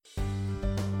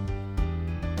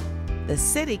The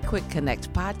City Quick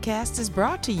Connect podcast is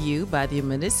brought to you by the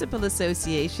Municipal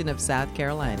Association of South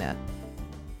Carolina.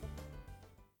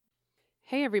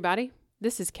 Hey everybody,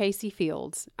 this is Casey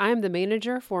Fields. I am the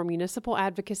manager for municipal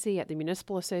advocacy at the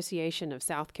Municipal Association of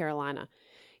South Carolina.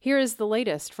 Here is the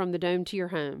latest from the Dome to Your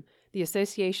Home, the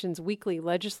association's weekly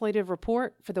legislative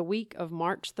report for the week of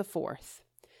March the 4th.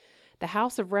 The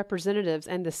House of Representatives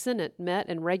and the Senate met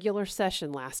in regular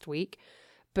session last week.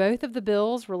 Both of the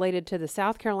bills related to the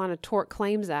South Carolina Tort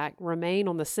Claims Act remain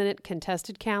on the Senate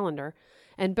contested calendar,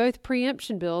 and both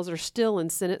preemption bills are still in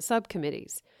Senate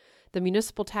subcommittees. The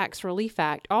Municipal Tax Relief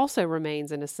Act also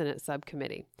remains in a Senate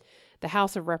subcommittee. The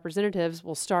House of Representatives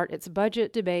will start its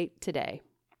budget debate today.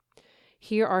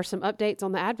 Here are some updates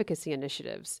on the advocacy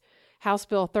initiatives. House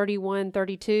Bill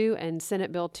 3132 and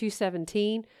Senate Bill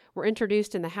 217 were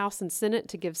introduced in the House and Senate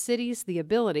to give cities the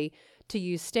ability to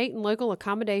use state and local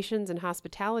accommodations and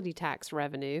hospitality tax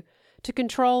revenue to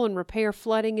control and repair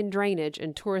flooding and drainage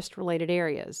in tourist-related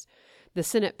areas. The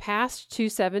Senate passed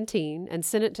 217 and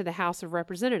sent it to the House of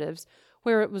Representatives,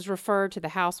 where it was referred to the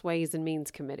House Ways and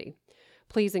Means Committee.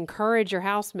 Please encourage your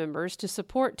House members to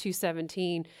support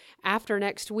 217 after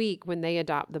next week when they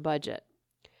adopt the budget.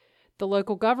 The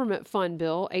Local Government Fund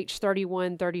Bill, H.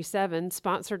 3137,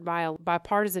 sponsored by a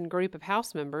bipartisan group of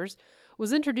House members,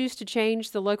 was introduced to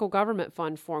change the local government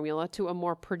fund formula to a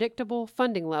more predictable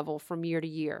funding level from year to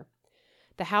year.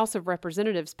 The House of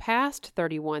Representatives passed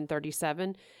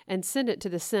 3137 and sent it to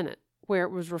the Senate, where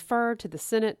it was referred to the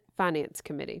Senate Finance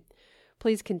Committee.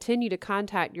 Please continue to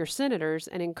contact your senators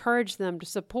and encourage them to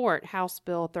support House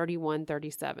Bill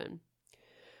 3137.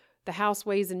 The House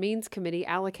Ways and Means Committee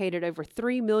allocated over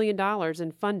 $3 million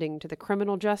in funding to the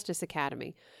Criminal Justice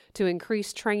Academy to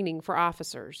increase training for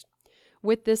officers.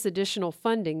 With this additional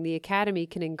funding, the Academy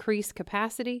can increase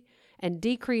capacity and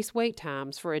decrease wait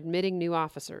times for admitting new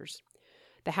officers.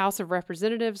 The House of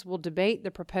Representatives will debate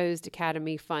the proposed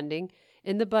Academy funding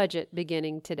in the budget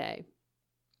beginning today.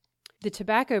 The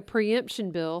Tobacco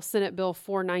Preemption Bill, Senate Bill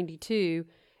 492,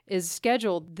 is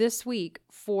scheduled this week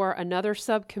for another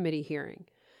subcommittee hearing.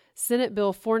 Senate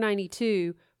Bill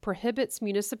 492 prohibits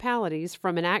municipalities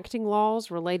from enacting laws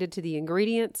related to the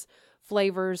ingredients,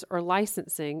 flavors, or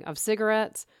licensing of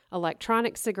cigarettes,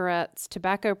 electronic cigarettes,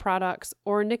 tobacco products,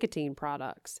 or nicotine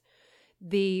products.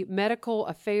 The Medical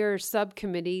Affairs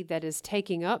Subcommittee that is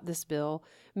taking up this bill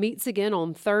meets again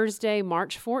on Thursday,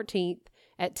 March 14th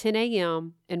at 10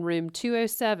 a.m. in room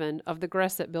 207 of the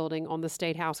Gressett Building on the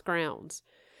State House grounds.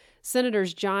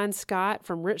 Senators John Scott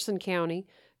from Richland County,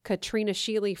 Katrina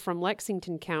Shealy from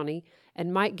Lexington County,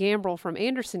 and Mike Gambrill from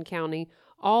Anderson County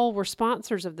all were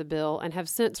sponsors of the bill and have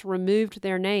since removed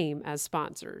their name as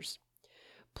sponsors.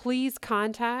 Please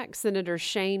contact Senators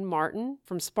Shane Martin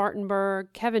from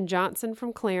Spartanburg, Kevin Johnson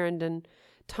from Clarendon,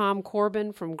 Tom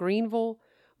Corbin from Greenville,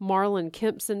 Marlon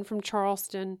Kempson from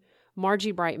Charleston,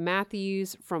 Margie Bright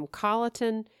Matthews from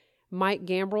Colleton, Mike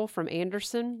Gambrill from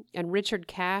Anderson, and Richard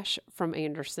Cash from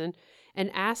Anderson, and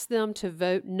ask them to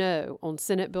vote no on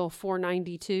Senate Bill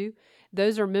 492.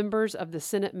 Those are members of the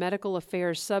Senate Medical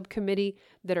Affairs Subcommittee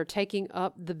that are taking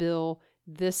up the bill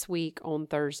this week on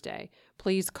Thursday.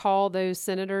 Please call those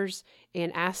senators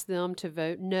and ask them to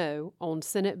vote no on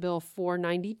Senate Bill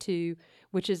 492,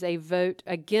 which is a vote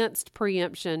against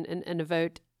preemption and a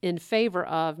vote in favor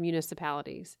of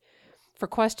municipalities. For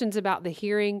questions about the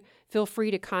hearing, feel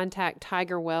free to contact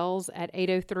Tiger Wells at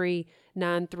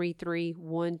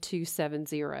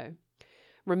 803-933-1270.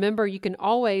 Remember, you can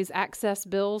always access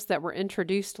bills that were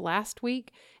introduced last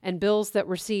week and bills that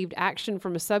received action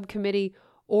from a subcommittee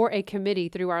or a committee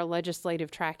through our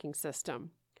legislative tracking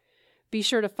system. Be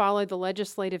sure to follow the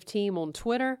legislative team on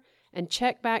Twitter and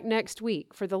check back next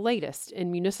week for the latest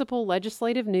in municipal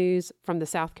legislative news from the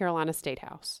South Carolina State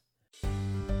House.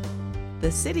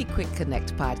 The City Quick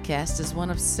Connect podcast is one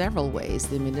of several ways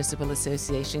the Municipal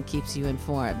Association keeps you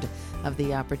informed of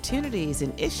the opportunities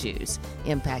and issues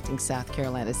impacting South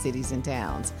Carolina cities and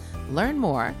towns. Learn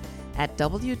more at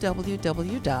www.masc.sc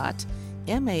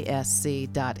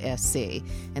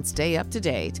and stay up to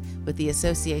date with the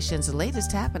association's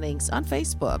latest happenings on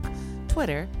Facebook,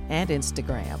 Twitter, and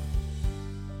Instagram.